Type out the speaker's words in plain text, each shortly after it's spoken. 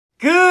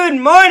Good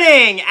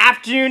morning,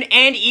 afternoon,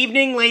 and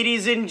evening,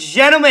 ladies and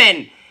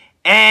gentlemen.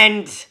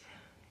 And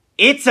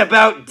it's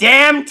about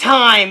damn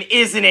time,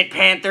 isn't it,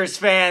 Panthers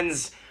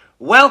fans?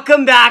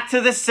 Welcome back to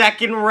the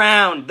second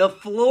round. The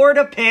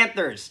Florida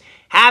Panthers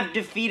have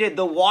defeated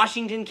the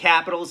Washington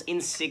Capitals in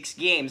 6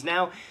 games.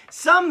 Now,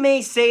 some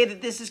may say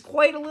that this is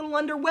quite a little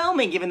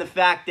underwhelming, given the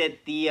fact that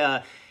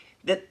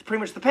that pretty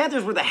much the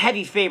Panthers were the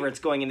heavy favorites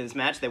going into this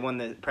match. They won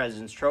the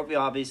President's Trophy,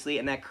 obviously,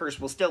 and that curse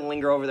will still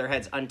linger over their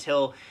heads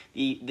until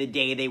the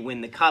day they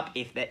win the Cup,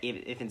 if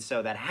and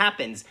so that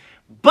happens.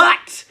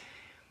 But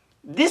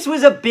this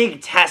was a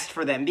big test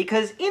for them,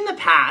 because in the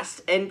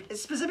past, and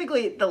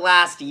specifically the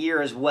last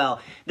year as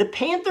well, the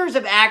Panthers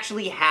have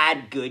actually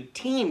had good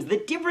teams. The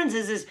difference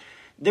is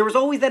there was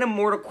always that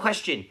immortal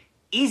question: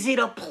 is it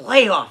a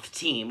playoff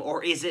team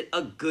or is it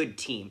a good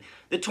team?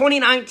 The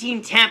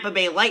 2019 Tampa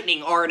Bay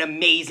Lightning are an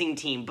amazing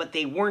team, but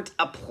they weren't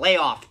a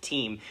playoff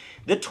team.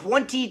 The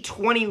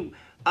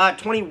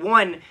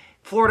 2021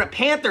 Florida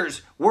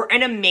Panthers were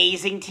an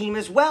amazing team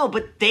as well,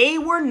 but they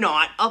were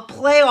not a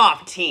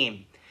playoff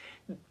team.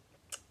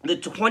 The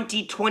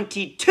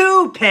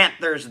 2022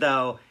 Panthers,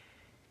 though,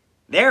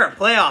 they're a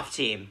playoff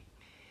team.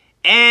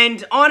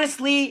 And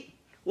honestly,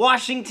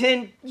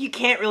 Washington, you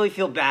can't really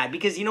feel bad,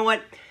 because you know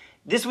what?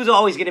 This was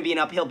always going to be an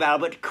uphill battle,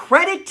 but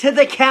credit to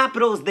the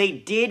Capitals, they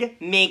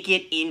did make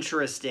it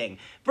interesting.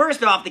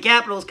 First off, the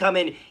Capitals come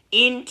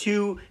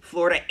into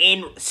Florida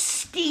and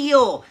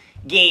steal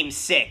Game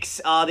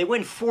 6. They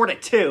win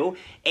 4-2,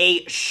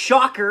 a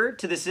shocker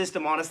to the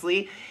system,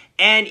 honestly,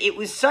 and it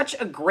was such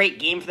a great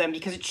game for them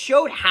because it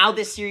showed how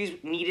this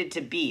series needed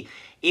to be.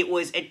 It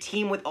was a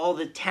team with all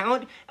the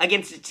talent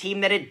against a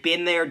team that had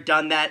been there,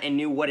 done that, and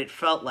knew what it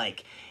felt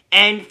like.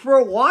 And for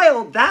a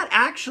while, that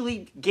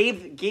actually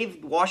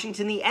gave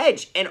Washington the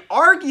edge, and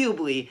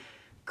arguably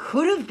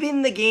could have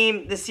been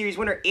the series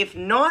winner, if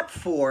not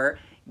for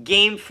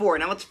Game 4.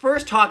 Now, let's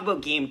first talk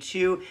about Game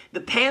 2. The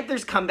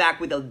Panthers come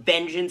back with a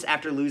vengeance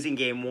after losing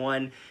Game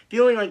 1,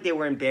 feeling like they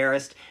were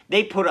embarrassed.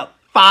 They put up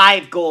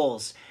 5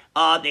 goals.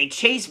 They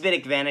chased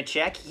Vitek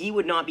Vanacek. He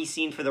would not be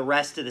seen for the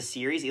rest of the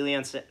series.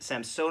 Ilya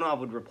Samsonov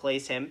would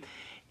replace him.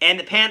 And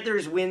the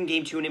Panthers win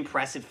Game 2 in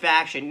impressive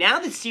fashion. Now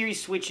the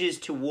series switches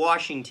to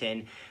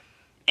Washington,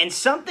 and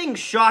something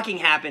shocking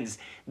happens.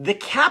 The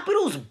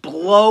Capitals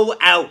blow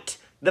out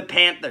the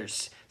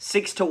Panthers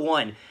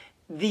 6-1.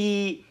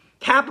 The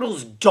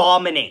Capitals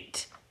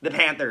dominate the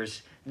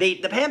Panthers. The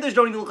Panthers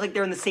don't even look like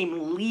they're in the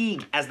same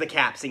league as the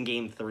Caps in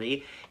Game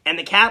 3. And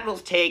the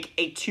Capitals take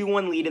a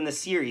 2-1 lead in the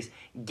series.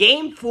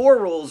 Game 4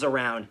 rolls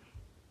around,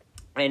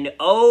 and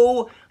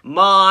oh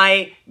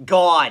my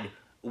God.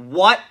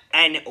 What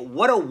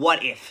a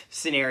what-if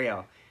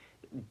scenario.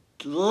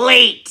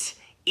 Late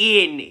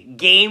in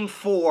Game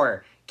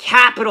 4,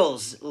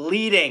 Capitals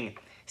leading.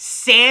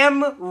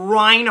 Sam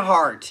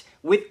Reinhart,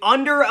 with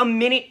under a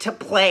minute to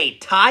play,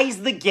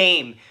 ties the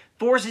game,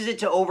 forces it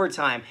to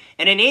overtime.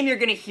 And a name you're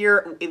going to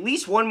hear at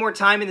least one more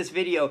time in this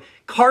video,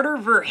 Carter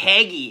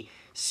Verhaeghe,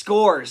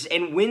 scores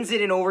and wins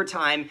it in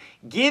overtime,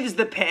 gives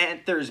the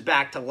Panthers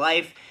back to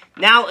life.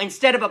 Now,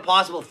 instead of a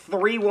possible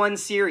 3-1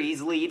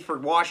 series lead for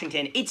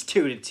Washington, it's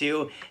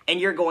 2-2,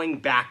 and you're going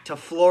back to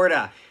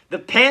Florida. The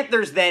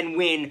Panthers then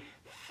win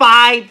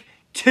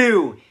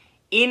 5-2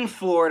 in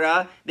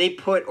Florida. They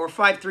put, or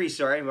 5-3,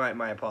 sorry,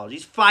 my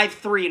apologies,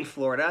 5-3 in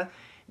Florida.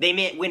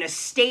 They win a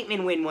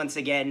statement win once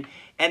again,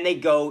 and they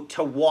go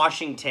to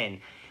Washington,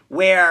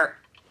 where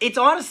it's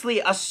honestly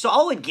a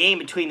solid game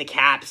between the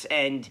Caps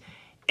and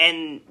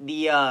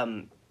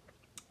the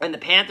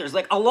Panthers.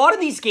 Like, a lot of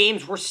these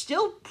games were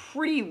still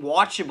pretty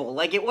watchable.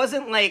 Like, it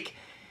wasn't like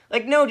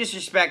no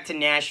disrespect to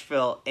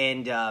Nashville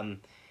and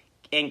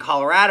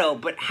Colorado,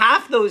 but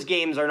half those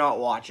games are not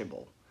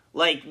watchable.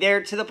 Like,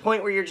 they're to the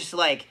point where you're just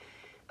like,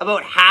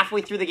 about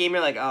halfway through the game,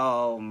 you're like,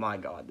 oh my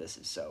God, this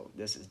is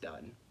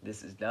done.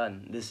 This is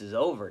done. This is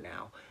over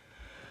now.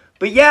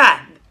 But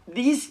yeah,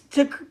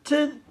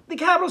 to the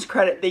Capitals'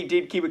 credit, they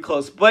did keep it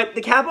close. But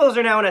the Capitals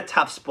are now in a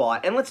tough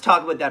spot. And let's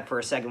talk about that for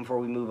a second before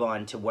we move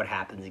on to what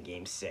happens in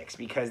Game 6.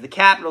 Because the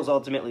Capitals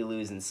ultimately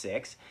lose in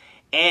 6.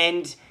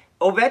 And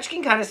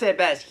Ovechkin kind of said it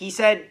best. He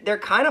said, they're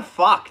kind of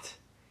fucked.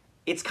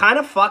 It's kind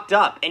of fucked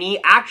up. And he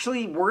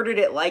actually worded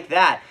it like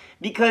that.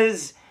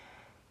 Because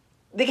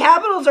the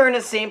Capitals are in the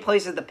same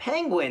place as the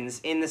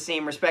Penguins in the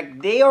same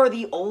respect. They are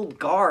the old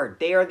guard.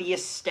 They are the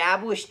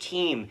established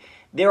team.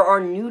 There are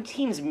new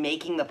teams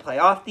making the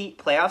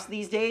playoffs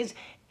these days,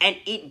 and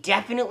it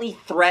definitely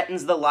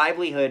threatens the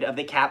livelihood of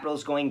the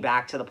Capitals going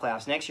back to the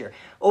playoffs next year.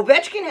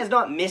 Ovechkin has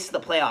not missed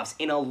the playoffs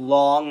in a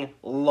long,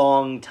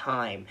 long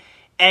time.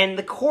 And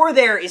the core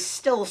there is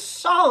still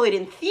solid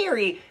in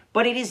theory,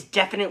 but it is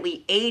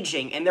definitely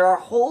aging. And there are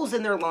holes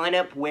in their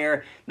lineup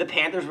where the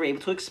Panthers were able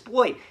to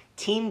exploit.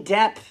 Team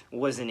depth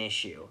was an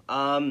issue,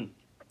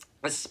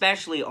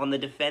 especially on the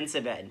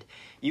defensive end.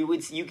 You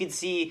could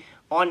see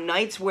on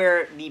nights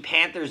where the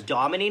Panthers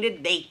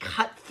dominated, they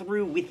cut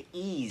through with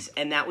ease,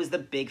 and that was the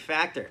big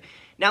factor.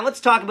 Now let's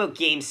talk about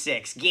Game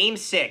 6. Game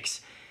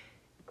 6,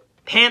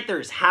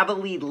 Panthers have a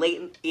lead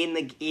late in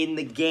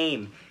the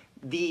game.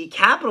 the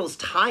Capitals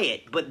tie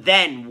it, but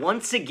then,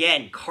 once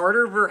again,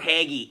 Carter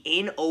Verhaeghe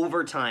in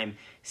overtime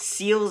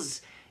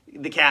seals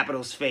the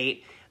Capitals'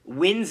 fate,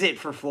 wins it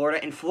for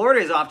Florida, and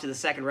Florida is off to the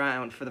second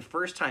round for the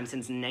first time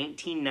since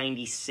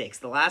 1996.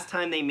 The last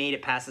time they made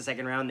it past the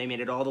second round, they made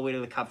it all the way to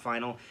the Cup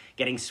final,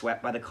 getting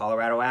swept by the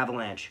Colorado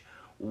Avalanche.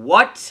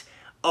 What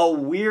a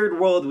weird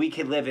world we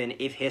could live in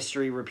if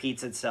history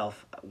repeats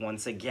itself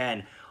once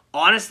again.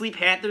 Honestly,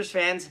 Panthers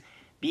fans,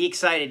 be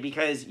excited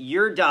because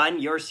you're done,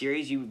 your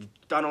series, you've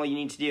done all you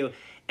need to do.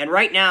 And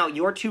right now,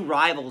 your two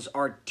rivals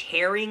are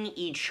tearing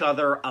each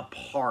other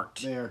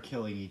apart. They are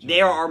killing each other.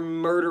 They are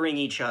murdering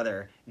each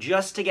other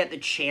just to get the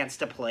chance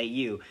to play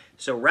you.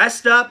 So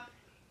rest up,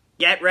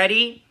 get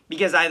ready,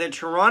 because either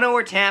Toronto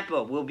or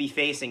Tampa will be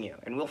facing you.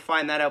 And we'll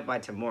find that out by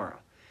tomorrow.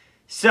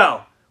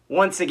 So,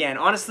 once again,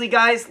 honestly,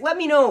 guys, let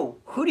me know,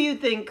 what do you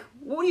think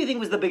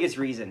was the biggest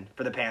reason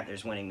for the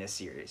Panthers winning this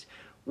series?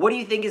 What do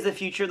you think is the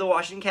future of the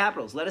Washington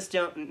Capitals? Let us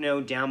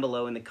know down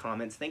below in the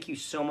comments. Thank you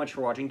so much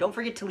for watching. Don't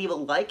forget to leave a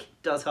like.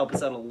 It does help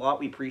us out a lot.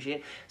 We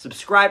appreciate it.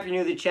 Subscribe if you're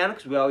new to the channel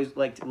because we always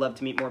love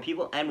to meet more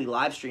people. And we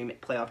live stream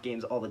playoff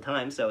games all the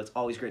time, so it's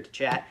always great to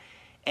chat.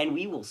 And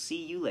we will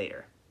see you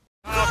later.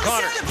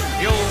 Connor,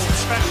 the old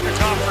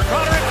Svechnikov for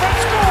Connor,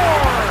 and